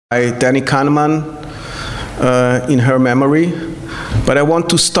Danny Kahneman in her memory. But I want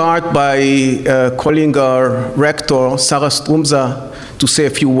to start by calling our rector, Sarah Stroumsa, to say a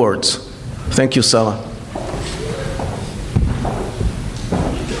few words. Thank you, Sarah.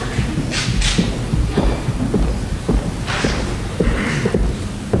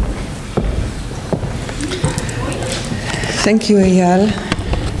 Thank you, Eyal.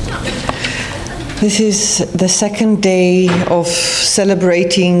 This is the second day of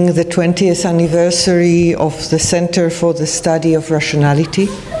celebrating the 20th anniversary of the Center for the Study of Rationality.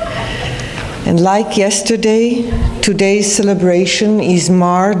 And like yesterday, today's celebration is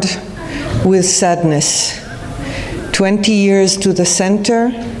marred with sadness. 20 years to the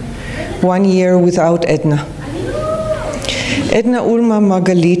center, 1 year without Edna. Edna Ulma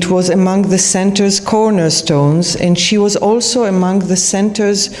Margalit was among the center's cornerstones, and she was also among the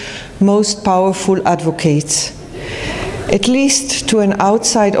center's most powerful advocates. At least to an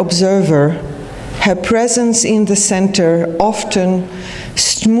outside observer, her presence in the center often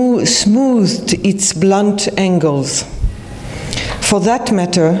smoothed its blunt angles. For that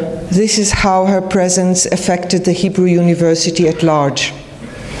matter, this is how her presence affected the Hebrew University at large.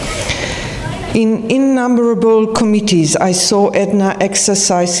 In innumerable committees, I saw Edna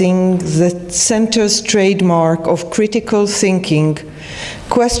exercising the center's trademark of critical thinking,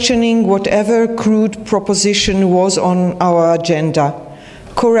 questioning whatever crude proposition was on our agenda,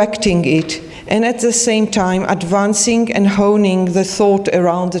 correcting it, and at the same time advancing and honing the thought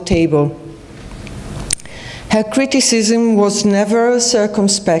around the table. Her criticism was never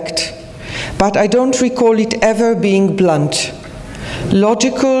circumspect, but I don't recall it ever being blunt.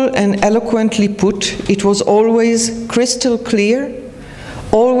 Logical and eloquently put, it was always crystal clear,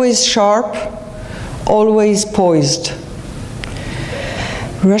 always sharp, always poised.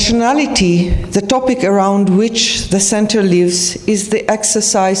 Rationality, the topic around which the center lives, is the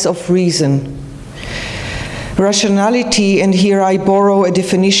exercise of reason. Rationality, and here I borrow a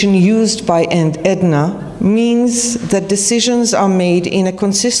definition used by Edna, means that decisions are made in a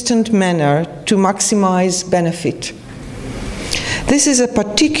consistent manner to maximize benefit. This is a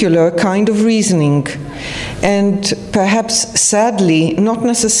particular kind of reasoning, and perhaps sadly not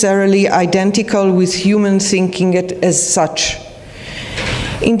necessarily identical with human thinking as such.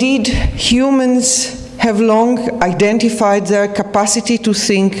 Indeed, humans have long identified their capacity to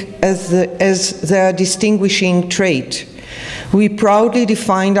think as their distinguishing trait. We proudly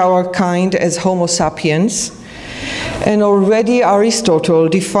defined our kind as Homo sapiens, and already Aristotle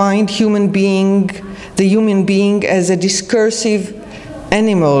defined the human being as a discursive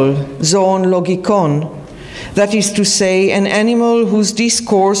animal, zoon logikon, that is to say, an animal whose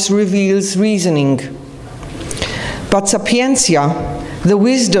discourse reveals reasoning. But sapientia, the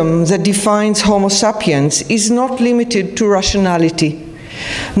wisdom that defines Homo sapiens, is not limited to rationality,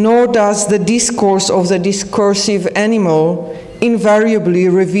 nor does the discourse of the discursive animal invariably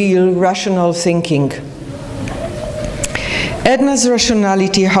reveal rational thinking. Edna's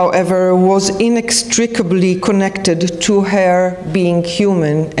rationality, however, was inextricably connected to her being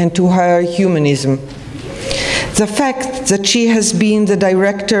human and to her humanism. The fact that she has been the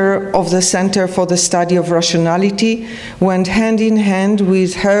director of the Center for the Study of Rationality went hand in hand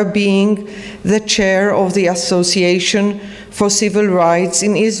with her being the chair of the Association for Civil Rights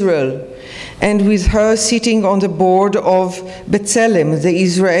in Israel, and with her sitting on the board of B'Tselem, the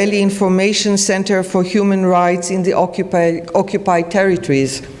Israeli Information Center for Human Rights in the occupied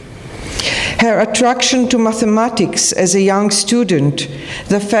territories. Her attraction to mathematics as a young student,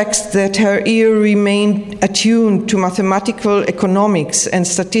 the fact that her ear remained attuned to mathematical economics and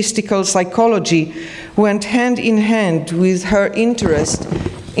statistical psychology went hand in hand with her interest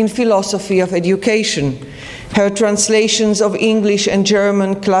in philosophy of education, her translations of English and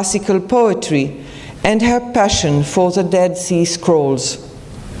German classical poetry, and her passion for the Dead Sea Scrolls.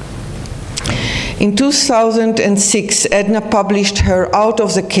 In 2006, Edna published her Out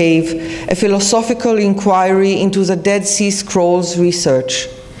of the Cave, a philosophical inquiry into the Dead Sea Scrolls research.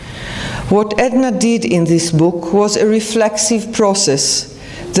 What Edna did in this book was a reflexive process,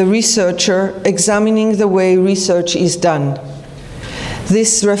 the researcher examining the way research is done.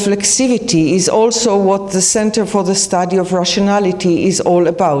 This reflexivity is also what the Center for the Study of Rationality is all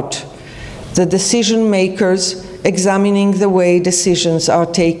about, the decision makers examining the way decisions are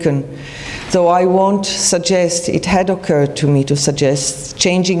taken. Though I won't suggest, it had occurred to me to suggest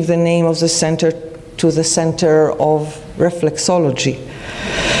changing the name of the center to the Center of Reflexology.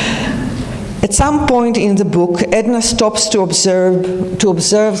 At some point in the book, Edna stops to observe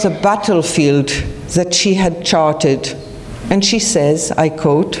the battlefield that she had charted. And she says, I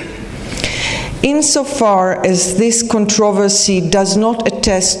quote, Insofar as this controversy does not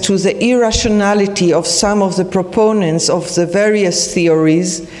attest to the irrationality of some of the proponents of the various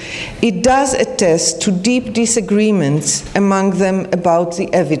theories, it does attest to deep disagreements among them about the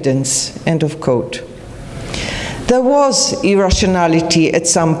evidence." End of quote. There was irrationality at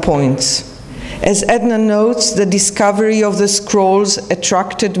some points. As Edna notes, the discovery of the scrolls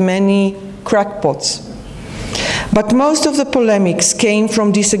attracted many crackpots. But most of the polemics came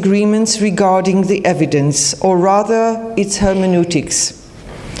from disagreements regarding the evidence, or rather its hermeneutics.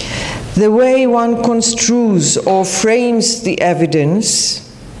 The way one construes or frames the evidence,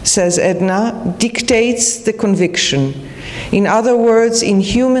 says Edna, dictates the conviction. In other words, in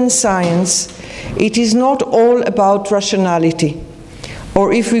human science, it is not all about rationality.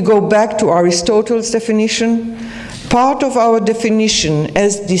 Or if we go back to Aristotle's definition, part of our definition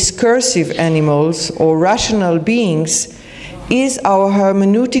as discursive animals or rational beings is our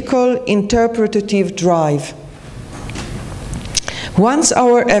hermeneutical interpretative drive. Once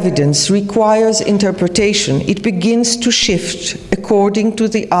our evidence requires interpretation, it begins to shift according to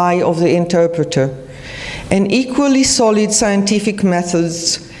the eye of the interpreter. And equally solid scientific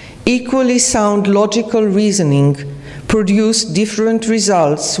methods, equally sound logical reasoning produce different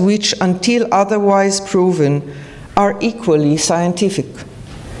results which, until otherwise proven, are equally scientific.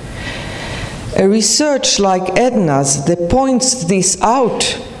 A research like Edna's that points this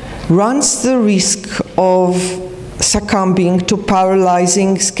out runs the risk of succumbing to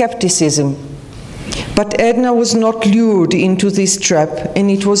paralyzing skepticism. But Edna was not lured into this trap, and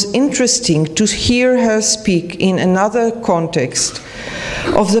it was interesting to hear her speak in another context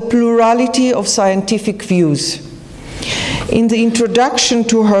of the plurality of scientific views. In the introduction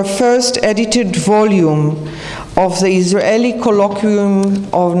to her first edited volume of the Israeli Colloquium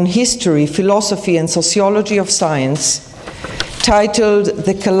on History, Philosophy and Sociology of Science, titled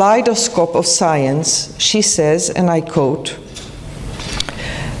The Kaleidoscope of Science, she says, and I quote,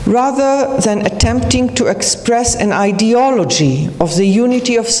 "Rather than attempting to express an ideology of the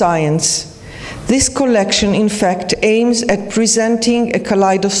unity of science, this collection in fact aims at presenting a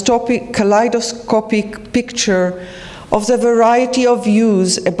kaleidoscopic picture of the variety of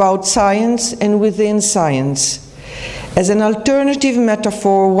views about science and within science. As an alternative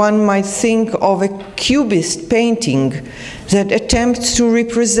metaphor, one might think of a cubist painting that attempts to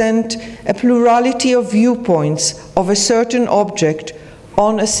represent a plurality of viewpoints of a certain object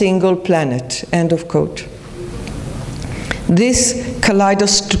on a single planet." End of quote. This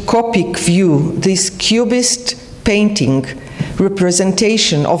kaleidoscopic view, this cubist painting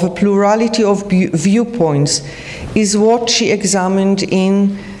representation of a plurality of viewpoints, is what she examined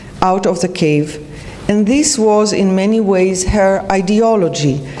in Out of the Cave. And this was in many ways her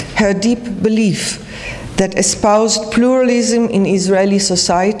ideology, her deep belief that espoused pluralism in Israeli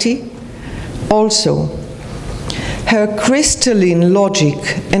society. Also, her crystalline logic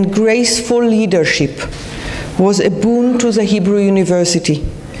and graceful leadership was a boon to the Hebrew University.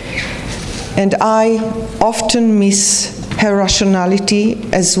 And I often miss her rationality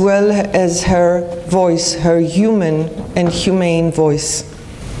as well as her voice, her human and humane voice.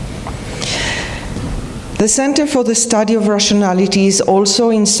 The Center for the Study of Rationality is also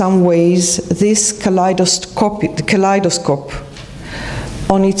in some ways this kaleidoscope.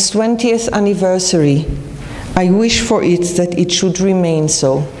 On its 20th anniversary, I wish for it that it should remain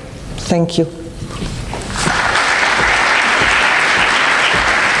so. Thank you.